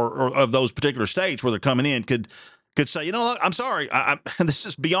or of those particular states where they're coming in could say, look, I'm sorry, this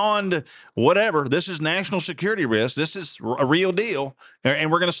is beyond whatever. This is national security risk. This is a real deal,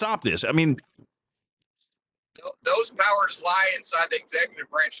 and we're going to stop this. I mean, those powers lie inside the executive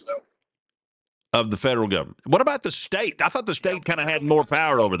branch, though, of the federal government. What about the state? I thought the state kind of had more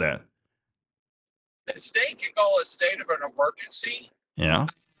power over that. The state can call a state of an emergency. Yeah.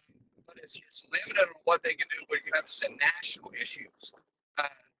 It's limited on what they can do when it comes to national issues.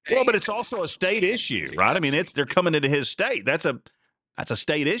 Well, but it's also a state issue, right? I mean, they're coming into his state. That's a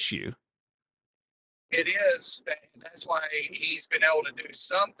state issue. It is. And that's why he's been able to do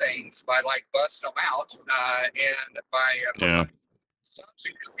some things by busting them out and by some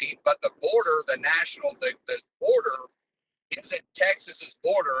security. But the border, the border isn't Texas's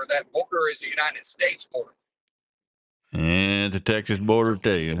border. That border is the United States border. And the Texas border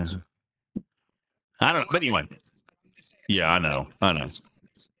too. I don't know, but anyway. Yeah, I know.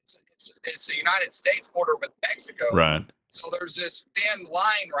 It's the United States border with Mexico. Right. So there's this thin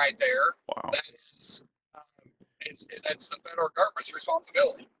line right there. Wow. That is, that's the federal government's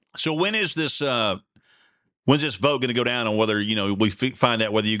responsibility. So when's this vote going to go down on whether, we find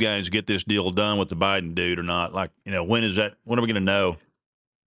out whether you guys get this deal done with the Biden dude or not? When is that? When are we going to know?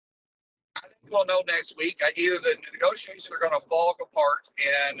 I think we'll know next week. Either the negotiations are going to fall apart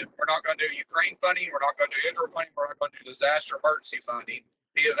and we're not going to do Ukraine funding, we're not going to do Israel funding, we're not going to do disaster emergency funding.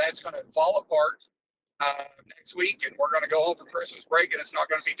 Either that's going to fall apart next week and we're going to go home for Christmas break and it's not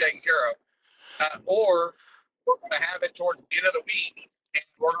going to be taken care of. Or we're going to have it towards the end of the week and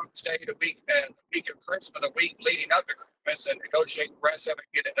we're going to stay the week of Christmas, the week leading up to Christmas and negotiate the rest of it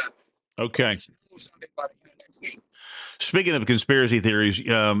and get it done. Okay. By the end of next week. Speaking of conspiracy theories,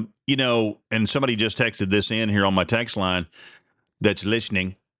 and somebody just texted this in here on my text line that's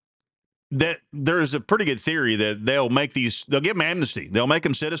listening, that there's a pretty good theory that they'll give them amnesty. They'll make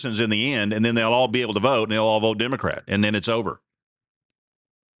them citizens in the end, and then they'll all be able to vote, and they'll all vote Democrat, and then it's over.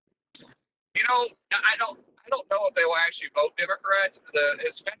 I don't know if they will actually vote Democrat. The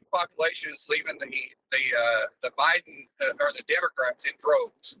Hispanic population is leaving the Biden or the Democrats in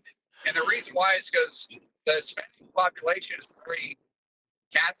droves. And the reason why is because the Hispanic population is very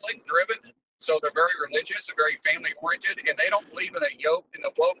Catholic driven. So they're very religious and very family oriented, and they don't believe in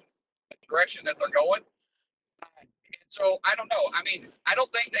the woke direction that they're going. And so I don't know. I mean, I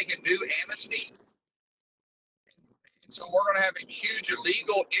don't think they can do amnesty So we're going to have a huge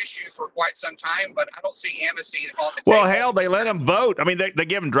illegal issue for quite some time, but I don't see amnesty on the Well, table. hell, they let them vote. I mean, they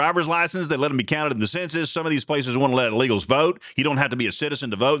give them driver's license. They let them be counted in the census. Some of these places want to let illegals vote. You don't have to be a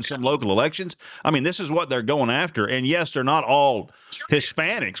citizen to vote in some local elections. I mean, this is what they're going after. And yes, they're not all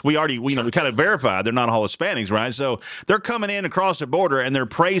Hispanics. We kind of verified they're not all Hispanics, right? So they're coming in across the border and they're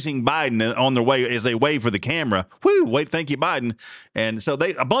praising Biden on their way as they wave for the camera. Woo, wait, thank you, Biden. And so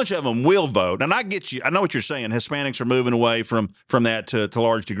a bunch of them will vote. And I get you. I know what you're saying. Hispanics are moving away from that to a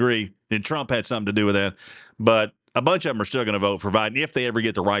large degree. And Trump had something to do with that. But a bunch of them are still going to vote for Biden if they ever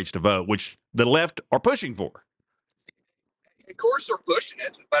get the rights to vote, which the left are pushing for. Of course, they're pushing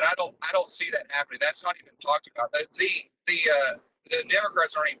it, but I don't see that happening. That's not even talked about. The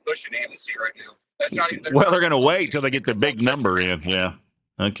Democrats aren't even pushing amnesty right now. That's not even. Well, they're going to wait till they get the big number in. Yeah.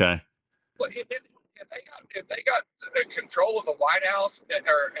 Okay. Well, if they got control of the White House,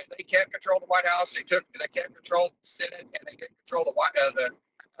 or if they kept control of the White House, they kept control of the Senate, and they get control of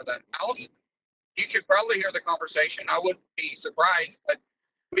the House. You could probably hear the conversation. I wouldn't be surprised, but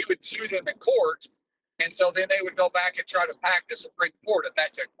we would sue them in court. And so then they would go back and try to pack the Supreme Court if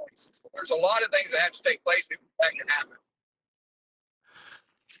that took place. So there's a lot of things that have to take place before that can happen.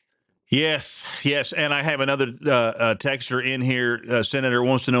 Yes. And I have another texter in here. Senator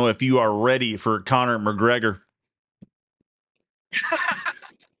wants to know if you are ready for Conor McGregor.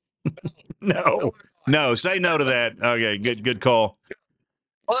 No. Say no to that. Okay, good call.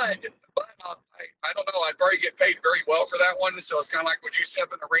 But I don't know. I'd probably get paid very well for that one. So it's kind of like, would you step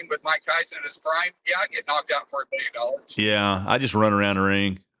in the ring with Mike Tyson in his prime? Yeah, I'd get knocked out for $1 billion. Yeah, I just run around the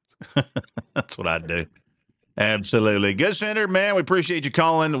ring. That's what I do. Absolutely. Good, Senator, man. We appreciate you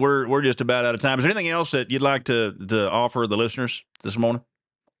calling. We're just about out of time. Is there anything else that you'd like to offer the listeners this morning?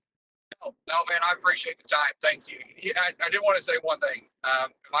 No, man, I appreciate the time. Thank you. I do want to say one thing.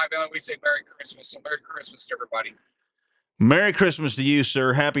 We say Merry Christmas. So Merry Christmas to everybody. Merry Christmas to you,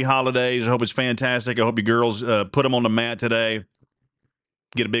 sir. Happy holidays. I hope it's fantastic. I hope your girls put them on the mat today.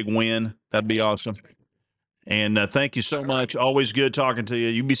 Get a big win. That'd be awesome. And thank you so much. Always good talking to you.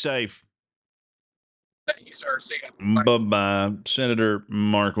 You be safe. Thank you, sir. See you. Bye-bye. Senator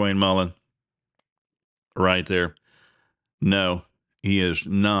Mark Wayne Mullin. Right there. No, he is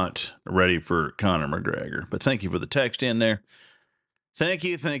not ready for Conor McGregor. But thank you for the text in there. Thank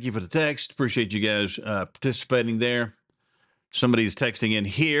you for the text. Appreciate you guys participating there. Somebody's texting in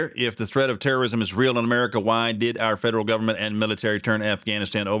here. If the threat of terrorism is real in America, why did our federal government and military turn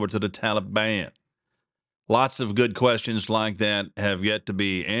Afghanistan over to the Taliban? Lots of good questions like that have yet to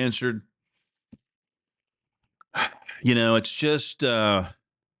be answered. It's just,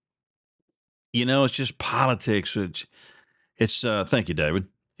 it's just politics. It's thank you, David.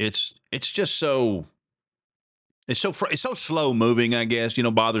 It's just so slow moving, I guess,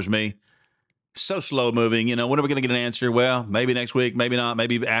 bothers me. So slow moving, when are we going to get an answer? Well, maybe next week, maybe not,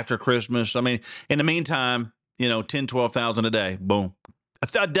 maybe after Christmas. I mean, in the meantime, 10, 12,000 a day, boom.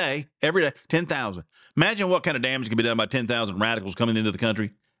 A day, every day, 10,000. Imagine what kind of damage can be done by 10,000 radicals coming into the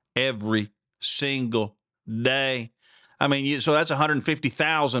country every single day. I mean, so that's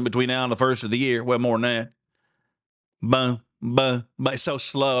 150,000 between now and the first of the year. Well, more than that. Boom, boom, boom. It's so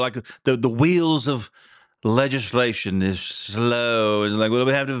slow. Like the wheels of legislation is slow. It's like, well,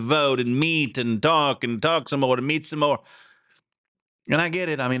 we have to vote and meet and talk some more and meet some more. And I get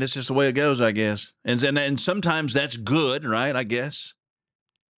it. I mean, it's just the way it goes, I guess. And sometimes that's good, right? I guess.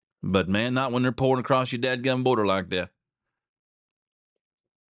 But man, not when they're pouring across your dadgum border like that.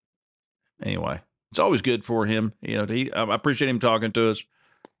 Anyway, it's always good for him. I appreciate him talking to us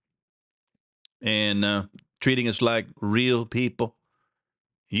and treating us like real people.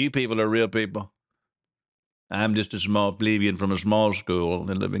 You people are real people. I'm just a small plebeian from a small school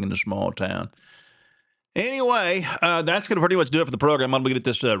and living in a small town. Anyway, that's going to pretty much do it for the program. I'm going to get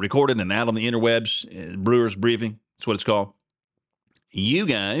this recorded and out on the interwebs. Brewers Briefing. That's what it's called. You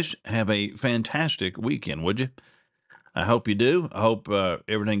guys have a fantastic weekend, would you? I hope you do. I hope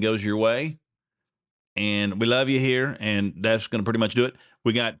everything goes your way. And we love you here. And that's going to pretty much do it.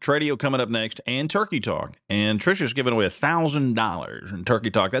 We got Tradio coming up next and Turkey Talk. And Trisha's giving away $1,000 in Turkey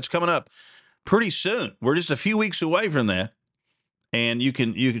Talk. That's coming up pretty soon. We're just a few weeks away from that. And she'll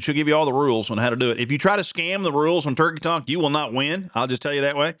give you all the rules on how to do it. If you try to scam the rules on Turkey Talk, you will not win. I'll just tell you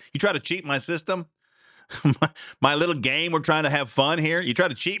that way. You try to cheat my system, my little game, we're trying to have fun here. You try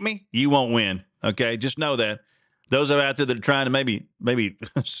to cheat me, you won't win. Okay, just know that. Those out there that are trying to maybe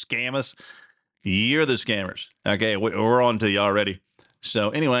scam us, you're the scammers. Okay, we're on to you already.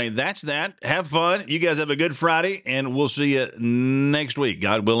 So anyway, that's that. Have fun. You guys have a good Friday, and we'll see you next week.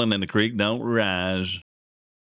 God willing, and the creek don't rise.